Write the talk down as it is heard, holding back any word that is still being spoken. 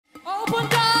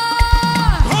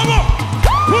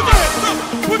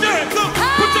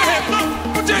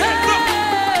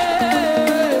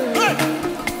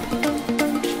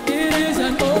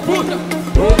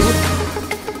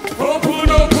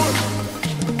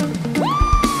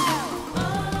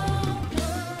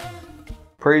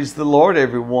Praise the Lord,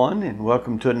 everyone, and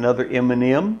welcome to another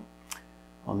M&M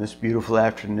on this beautiful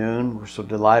afternoon. We're so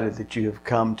delighted that you have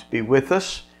come to be with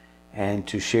us and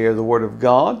to share the Word of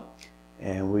God.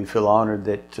 And we feel honored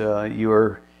that you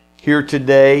are here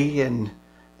today, and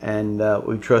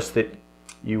we trust that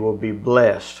you will be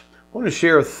blessed. I want to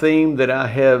share a theme that I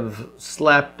have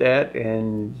slapped at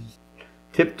and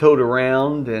tiptoed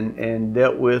around and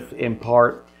dealt with in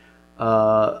part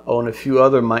on a few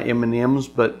other of my M&Ms,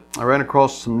 but I ran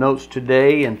across some notes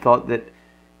today and thought that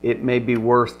it may be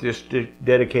worth just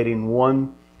dedicating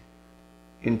one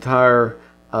entire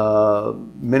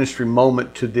ministry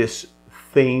moment to this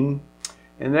theme,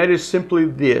 and that is simply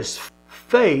this: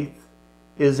 faith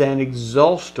is an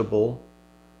inexhaustible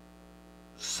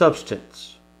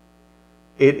substance.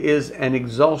 It is an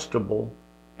inexhaustible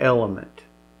element.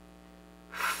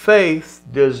 Faith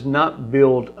does not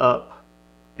build up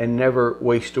and never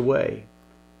waste away.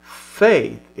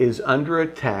 Faith is under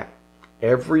attack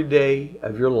every day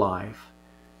of your life,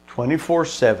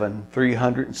 24/7,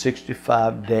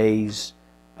 365 days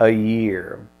a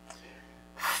year.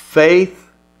 Faith,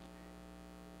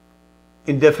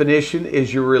 in definition,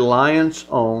 is your reliance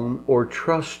on or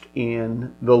trust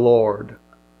in the Lord,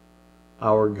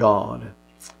 our God.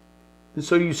 And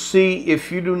so you see,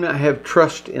 if you do not have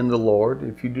trust in the Lord,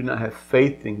 if you do not have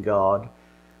faith in God,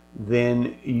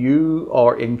 then you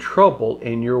are in trouble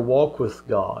in your walk with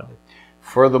God.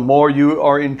 Furthermore, you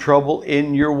are in trouble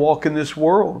in your walk in this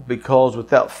world, because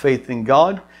without faith in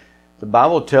God, the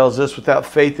Bible tells us without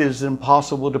faith it is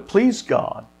impossible to please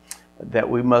God, that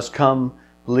we must come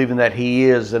believing that He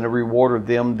is and a rewarder of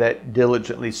them that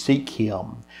diligently seek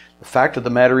Him. The fact of the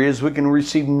matter is we can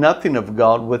receive nothing of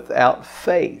God without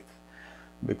faith,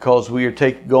 because we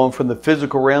are going from the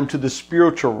physical realm to the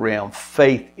spiritual realm.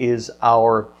 Faith is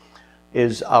our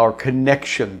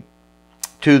connection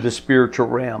to the spiritual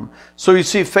realm. So you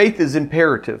see, faith is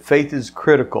imperative. Faith is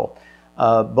critical,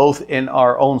 both in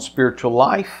our own spiritual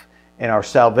life and our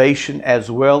salvation,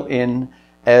 as well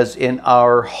as in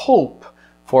our hope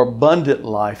for abundant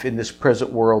life in this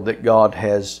present world that God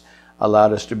has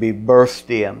allowed us to be birthed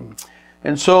in.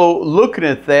 And so looking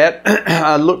at that,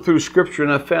 I looked through Scripture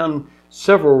and I found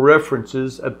several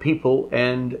references of people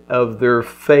and of their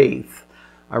faith.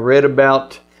 I read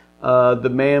about the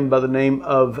man by the name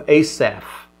of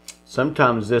Asaph.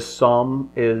 Sometimes this psalm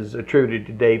is attributed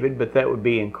to David, but that would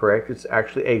be incorrect. It's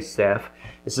actually Asaph.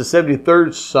 It's the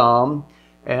 73rd psalm,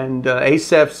 and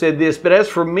Asaph said this: "But as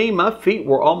for me, my feet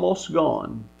were almost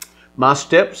gone. My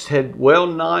steps had well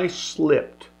nigh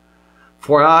slipped.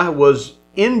 For I was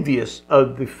envious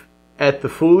at the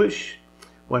foolish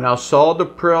when I saw the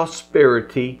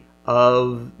prosperity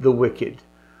of the wicked.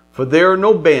 For there are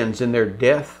no bands in their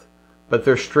death, but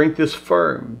their strength is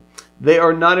firm. They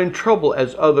are not in trouble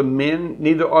as other men,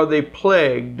 neither are they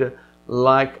plagued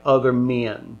like other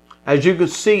men." As you can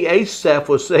see, Asaph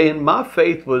was saying, my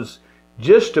faith was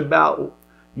just about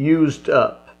used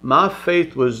up. My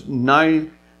faith was nigh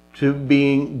to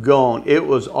being gone. It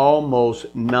was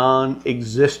almost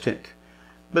non-existent.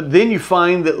 But then you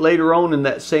find that later on in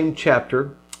that same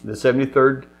chapter, the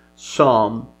 73rd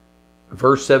Psalm,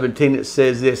 verse 17, it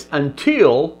says this: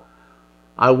 "Until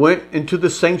I went into the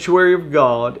sanctuary of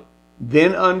God,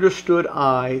 then understood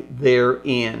I their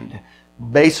end."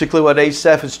 Basically what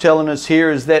Asaph is telling us here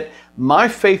is that my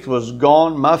faith was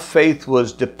gone, my faith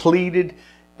was depleted,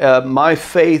 my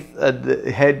faith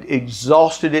had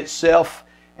exhausted itself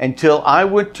until I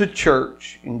went to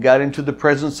church and got into the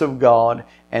presence of God,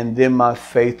 and then my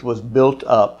faith was built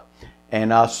up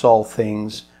and I saw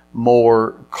things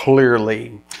more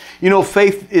clearly. You know,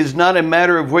 faith is not a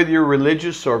matter of whether you're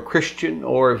religious or Christian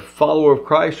or a follower of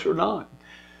Christ or not.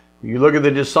 You look at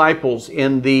the disciples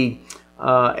in the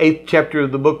 8th chapter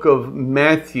of the book of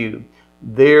Matthew.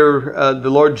 There, the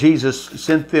Lord Jesus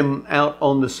sent them out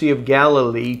on the Sea of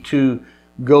Galilee to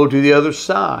go to the other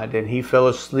side, and He fell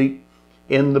asleep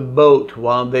in the boat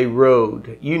while they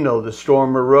rowed. You know the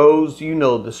storm arose. You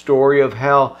know the story of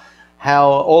how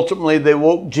ultimately they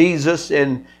woke Jesus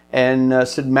and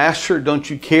said, "Master, don't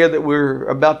you care that we're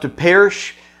about to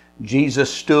perish?" Jesus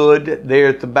stood there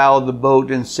at the bow of the boat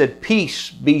and said,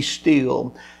 "Peace, be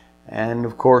still." And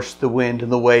of course the wind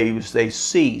and the waves, they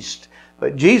ceased.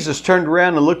 But Jesus turned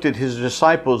around and looked at His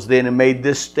disciples then and made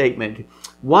this statement: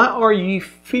 "Why are ye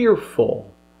fearful,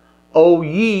 O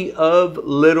ye of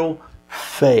little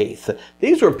faith?"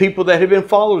 These were people that had been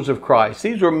followers of Christ.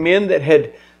 These were men that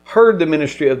had heard the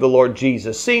ministry of the Lord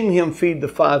Jesus, seen Him feed the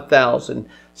 5,000,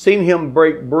 seen Him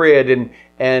break bread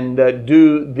and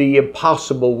do the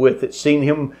impossible with it, seen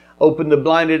Him open the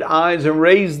blinded eyes and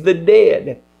raise the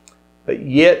dead. But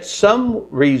yet, some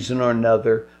reason or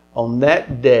another, on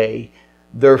that day,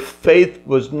 their faith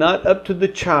was not up to the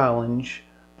challenge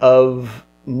of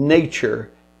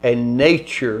nature, and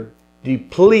nature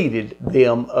depleted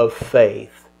them of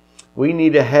faith. We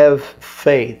need to have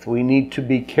faith. We need to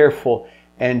be careful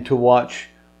and to watch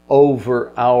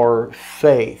over our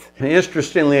faith. And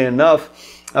interestingly enough,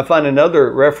 I find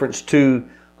another reference to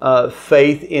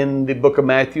faith in the book of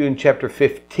Matthew in chapter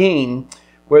 15,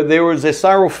 where there was a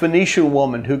Syrophoenician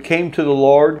woman who came to the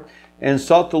Lord and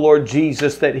sought the Lord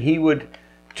Jesus that He would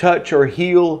touch or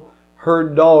heal her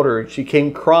daughter. She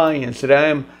came crying and said,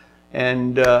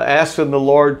 asking the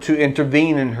Lord to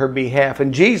intervene in her behalf.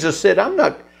 And Jesus said, I'm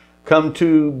not come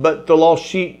to but the lost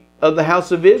sheep of the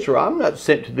house of Israel. I'm not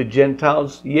sent to the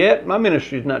Gentiles yet. My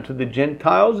ministry is not to the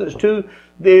Gentiles. It's to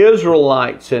the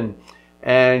Israelites.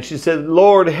 And she said,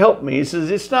 Lord, help me. He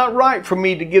says, it's not right for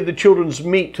me to give the children's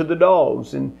meat to the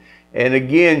dogs. And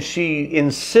again, she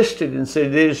insisted and said,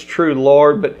 it is true,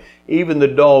 Lord, but even the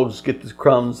dogs get the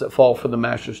crumbs that fall from the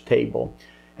master's table.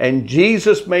 And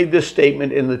Jesus made this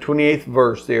statement in the 28th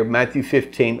verse there, Matthew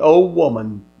 15. O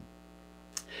woman,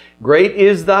 great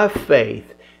is thy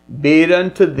faith, be it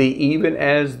unto thee even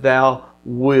as thou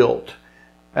wilt.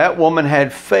 That woman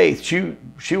had faith.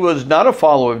 She was not a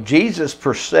follower of Jesus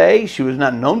per se. She was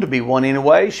not known to be one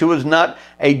anyway. She was not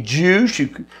a Jew.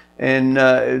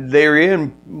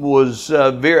 Therein was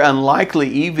very unlikely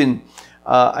even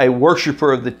a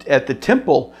worshiper at the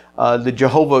temple, the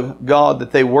Jehovah God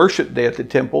that they worshiped there at the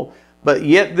temple. But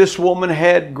yet this woman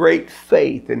had great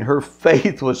faith, and her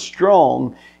faith was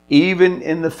strong even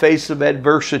in the face of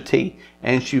adversity,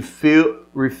 and she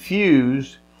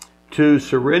refused to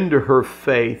surrender her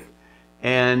faith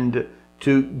and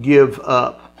to give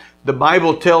up. The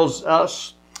Bible tells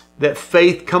us that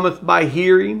faith cometh by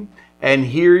hearing, and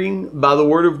hearing by the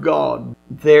Word of God.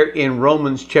 There in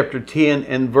Romans chapter 10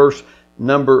 and verse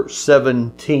number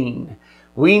 17.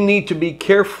 We need to be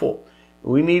careful.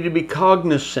 We need to be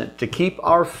cognizant to keep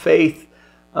our faith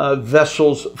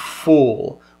vessels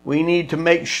full. We need to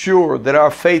make sure that our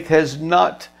faith has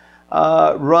not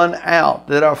run out,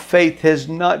 that our faith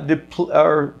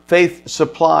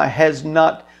supply has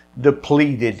not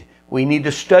depleted. We need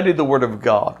to study the Word of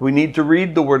God. We need to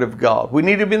read the Word of God. We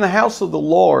need to be in the house of the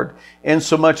Lord in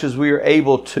so much as we are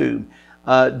able to,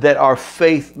 that our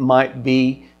faith might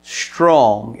be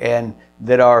strong and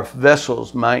that our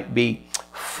vessels might be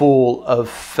full of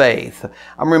faith.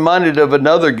 I'm reminded of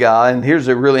another guy, and here's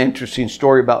a really interesting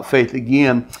story about faith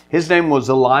again. His name was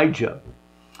Elijah.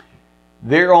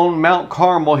 There on Mount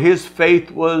Carmel, his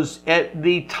faith was at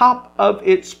the top of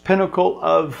its pinnacle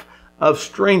of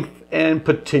strength and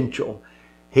potential.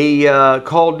 He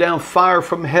called down fire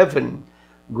from heaven.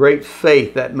 Great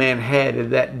faith that man had in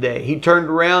that day. He turned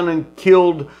around and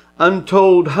killed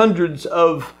untold hundreds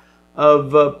of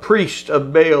priests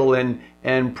of Baal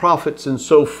and prophets and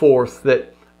so forth,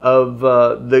 that of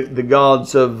the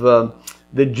gods of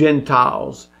the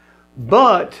Gentiles.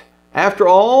 But after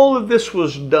all of this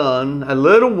was done,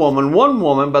 one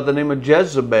woman by the name of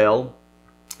Jezebel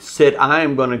said, I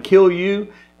am going to kill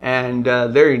you, and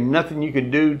there ain't nothing you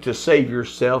can do to save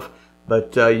yourself,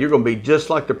 but you're going to be just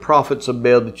like the prophets of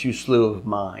Baal that you slew of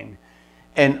mine.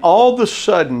 And all of a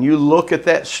sudden, you look at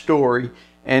that story,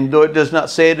 and though it does not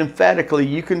say it emphatically,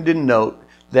 you can denote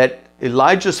that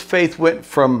Elijah's faith went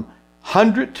from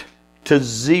 100 to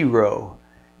 0.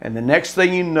 And the next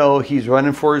thing you know, he's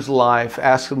running for his life,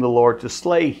 asking the Lord to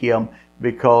slay him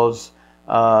because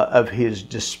of his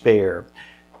despair.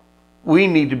 We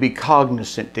need to be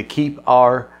cognizant to keep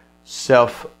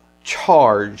ourselves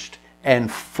charged and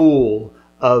full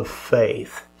of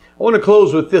faith. I want to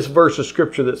close with this verse of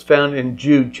Scripture that's found in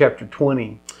Jude chapter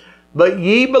 20. But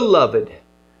ye, beloved,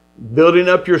 building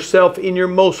up yourself in your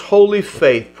most holy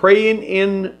faith, praying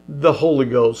in the Holy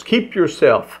Ghost, keep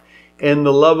yourself in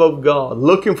the love of God,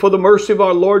 looking for the mercy of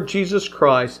our Lord Jesus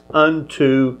Christ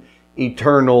unto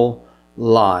eternal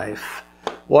life.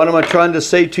 What am I trying to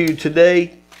say to you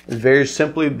today? Is very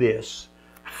simply this.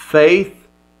 Faith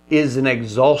is an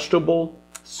exhaustible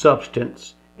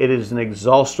substance. It is an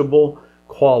exhaustible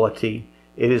quality.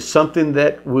 It is something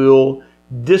that will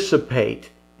dissipate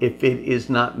if it is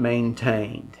not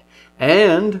maintained.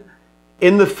 And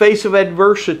in the face of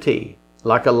adversity,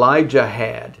 like Elijah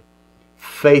had,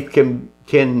 faith can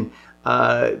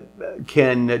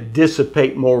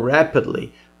dissipate more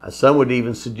rapidly. Some would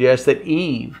even suggest that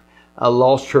Eve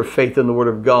lost her faith in the Word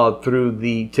of God through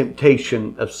the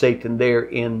temptation of Satan there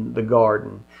in the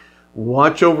garden.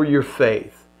 Watch over your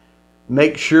faith.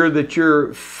 Make sure that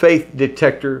your faith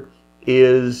detector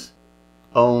is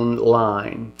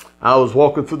online. I was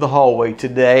walking through the hallway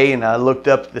today and I looked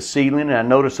up at the ceiling and I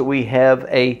noticed that we have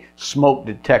a smoke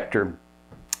detector.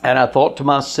 And I thought to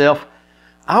myself,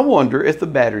 I wonder if the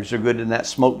batteries are good in that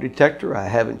smoke detector. I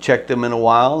haven't checked them in a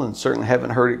while and certainly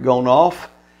haven't heard it going off.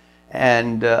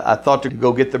 And I thought to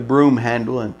go get the broom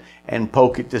handle and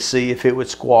poke it to see if it would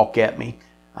squawk at me.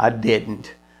 I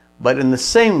didn't. But in the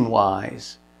same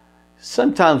wise,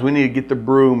 sometimes we need to get the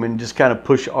broom and just kind of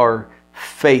push our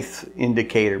faith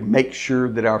indicator. Make sure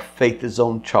that our faith is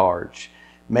on charge.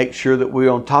 Make sure that we're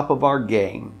on top of our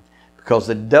game, because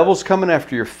the devil's coming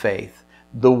after your faith.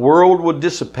 The world will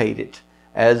dissipate it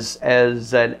as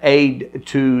an aid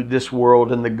to this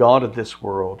world and the God of this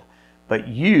world. But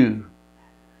you,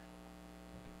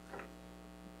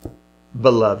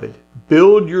 beloved,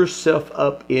 build yourself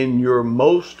up in your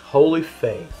most holy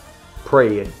faith,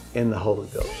 praying in the Holy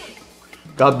Ghost.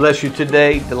 God bless you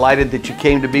today. Delighted that you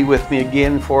came to be with me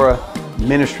again for a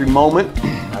ministry moment.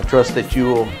 I trust that you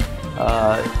will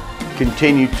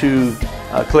continue to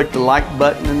click the like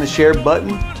button and the share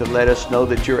button to let us know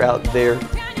that you're out there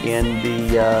in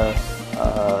the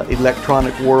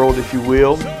electronic world, if you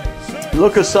will.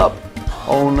 Look us up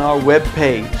on our web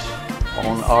page,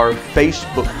 on our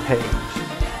Facebook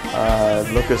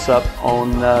page. Look us up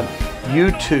on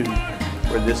YouTube,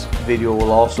 where this video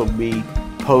will also be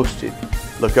posted.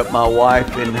 Look up my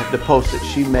wife and the post that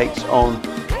she makes on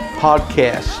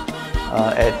podcasts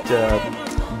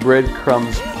at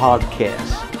Breadcrumbs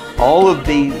Podcast. All of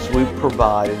these we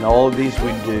provide and all of these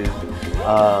we do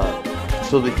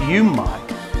so that you might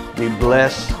be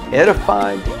blessed,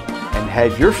 edified, and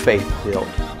have your faith built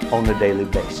on a daily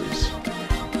basis.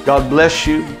 God bless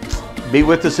you. Be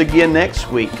with us again next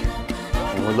week,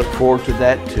 and we look forward to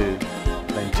that too.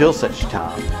 Until such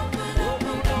time,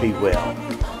 be well.